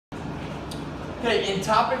Okay, in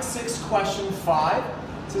topic 6, question 5,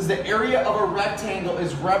 it says the area of a rectangle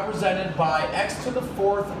is represented by x to the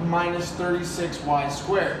 4th minus 36y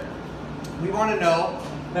squared. We want to know,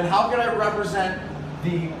 then how can I represent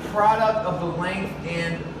the product of the length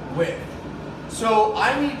and width? So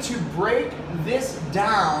I need to break this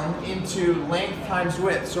down into length times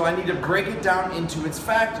width. So I need to break it down into its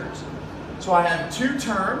factors. So I have two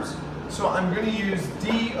terms, so I'm going to use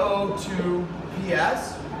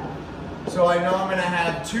DO2PS. So I know I'm going to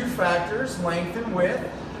have two factors, length and width.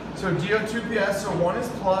 So DO2PS, so one is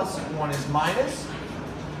plus, one is minus.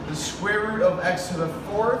 The square root of x to the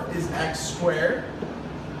 4th is x squared.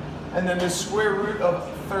 And then the square root of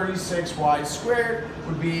 36y squared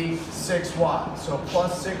would be 6y. So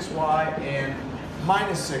plus 6y and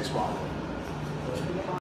minus 6y.